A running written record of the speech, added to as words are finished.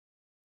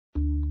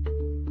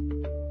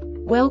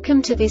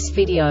Welcome to this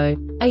video.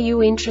 Are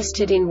you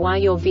interested in why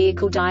your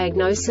vehicle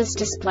diagnosis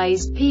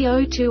displays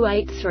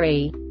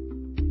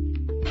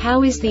P0283?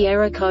 How is the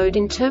error code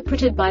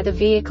interpreted by the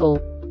vehicle?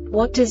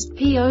 What does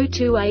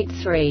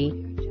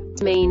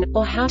P0283 mean,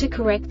 or how to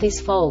correct this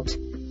fault?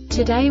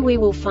 Today we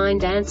will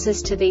find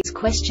answers to these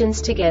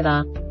questions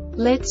together.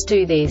 Let's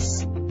do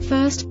this.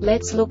 First,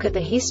 let's look at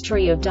the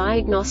history of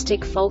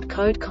diagnostic fault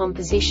code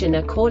composition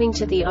according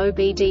to the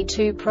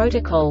OBD2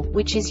 protocol,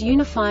 which is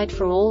unified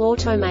for all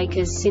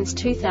automakers since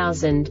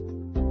 2000.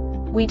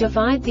 We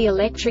divide the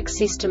electric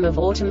system of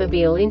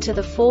automobile into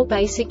the four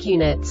basic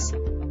units: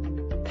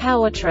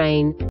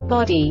 powertrain,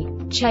 body,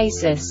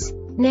 chassis,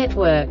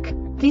 network.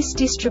 This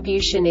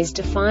distribution is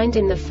defined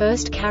in the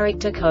first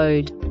character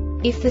code.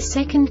 If the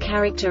second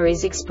character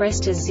is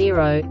expressed as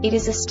 0, it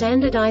is a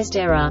standardized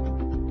error.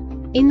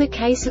 In the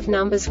case of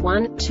numbers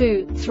 1,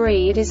 2,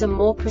 3, it is a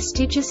more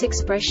prestigious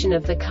expression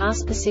of the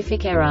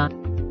car-specific error.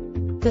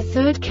 The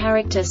third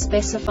character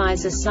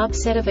specifies a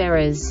subset of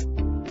errors.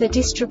 The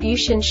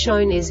distribution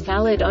shown is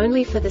valid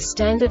only for the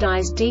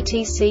standardized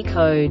DTC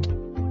code.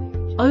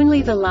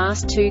 Only the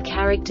last two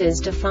characters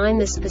define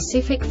the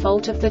specific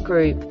fault of the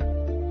group.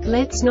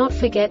 Let's not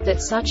forget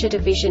that such a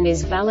division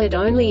is valid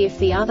only if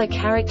the other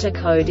character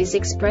code is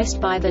expressed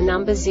by the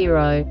number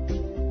 0.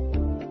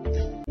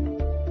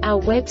 Our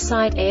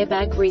website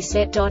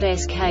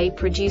airbagreset.sk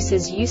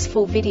produces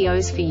useful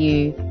videos for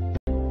you.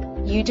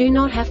 You do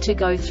not have to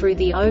go through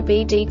the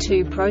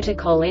OBD2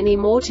 protocol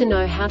anymore to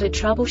know how to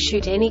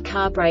troubleshoot any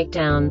car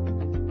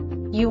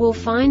breakdown. You will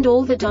find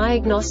all the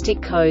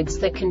diagnostic codes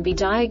that can be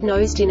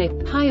diagnosed in a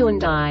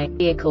Hyundai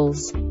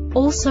vehicles.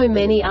 Also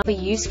many other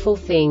useful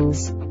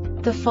things.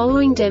 The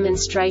following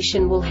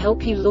demonstration will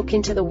help you look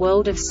into the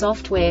world of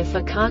software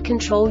for car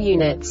control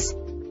units.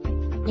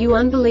 You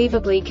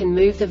unbelievably can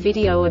move the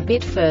video a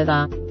bit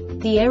further.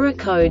 The error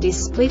code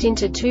is split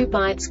into 2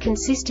 bytes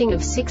consisting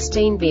of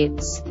 16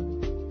 bits.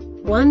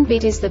 1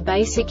 bit is the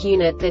basic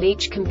unit that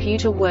each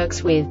computer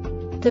works with.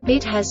 The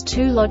bit has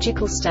 2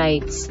 logical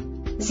states: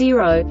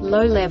 0,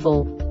 low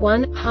level,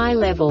 1, high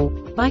level.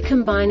 By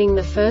combining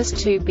the first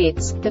 2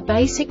 bits, the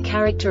basic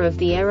character of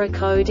the error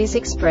code is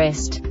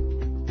expressed.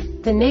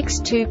 The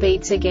next 2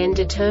 beats again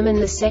determine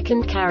the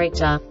second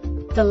character.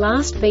 The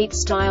last beat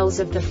styles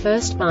of the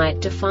first byte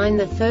define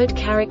the third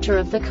character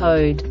of the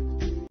code.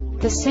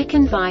 The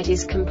second byte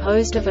is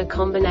composed of a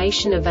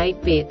combination of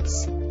 8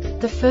 bits.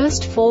 The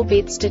first 4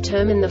 bits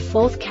determine the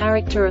fourth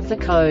character of the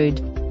code.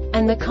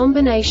 And the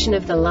combination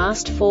of the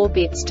last 4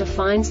 bits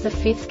defines the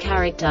fifth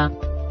character.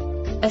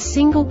 A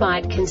single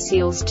byte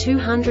conceals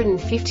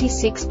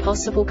 256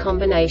 possible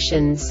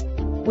combinations.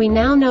 We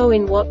now know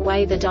in what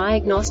way the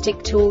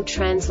diagnostic tool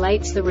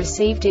translates the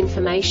received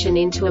information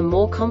into a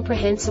more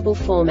comprehensible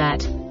format.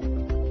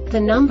 The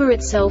number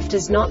itself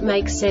does not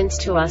make sense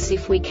to us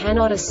if we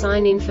cannot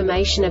assign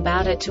information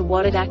about it to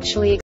what it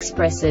actually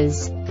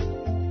expresses.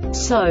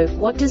 So,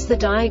 what does the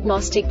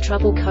Diagnostic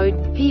Trouble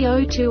Code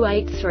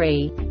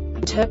P0283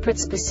 interpret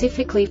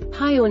specifically for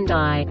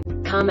Hyundai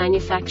car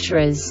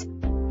manufacturers?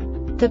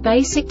 The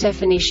basic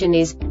definition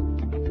is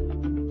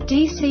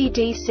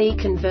DC-DC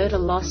converter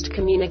lost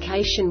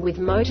communication with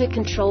motor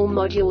control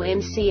module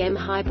MCM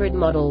hybrid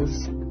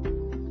models.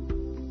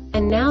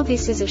 And now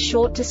this is a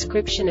short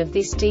description of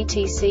this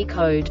DTC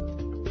code.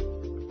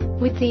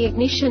 With the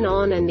ignition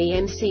on and the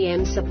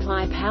MCM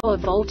supply power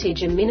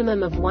voltage a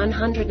minimum of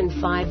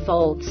 105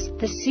 volts,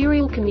 the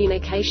serial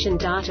communication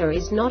data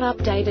is not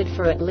updated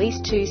for at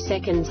least 2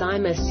 seconds.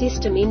 IMA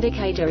system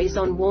indicator is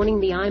on. Warning: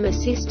 the IMA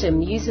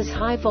system uses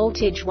high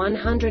voltage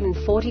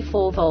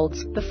 144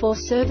 volts. Before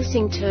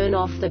servicing, turn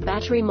off the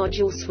battery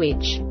module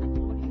switch.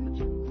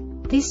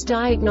 This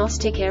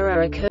diagnostic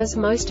error occurs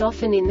most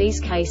often in these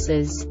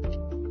cases: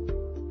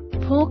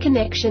 poor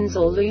connections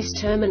or loose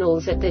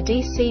terminals at the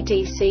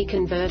DC-DC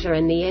converter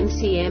and the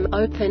MCM,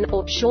 open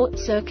or short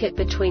circuit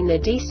between the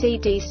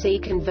DC-DC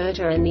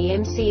converter and the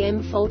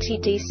MCM. Faulty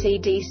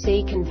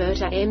DC-DC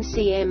converter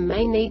MCM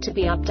may need to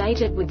be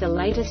updated with the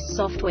latest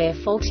software.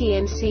 Faulty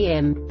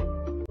MCM.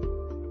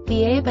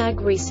 The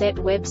Airbag Reset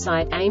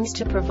website aims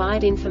to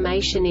provide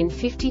information in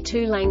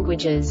 52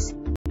 languages.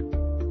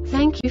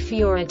 Thank you for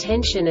your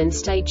attention and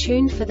stay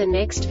tuned for the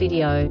next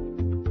video.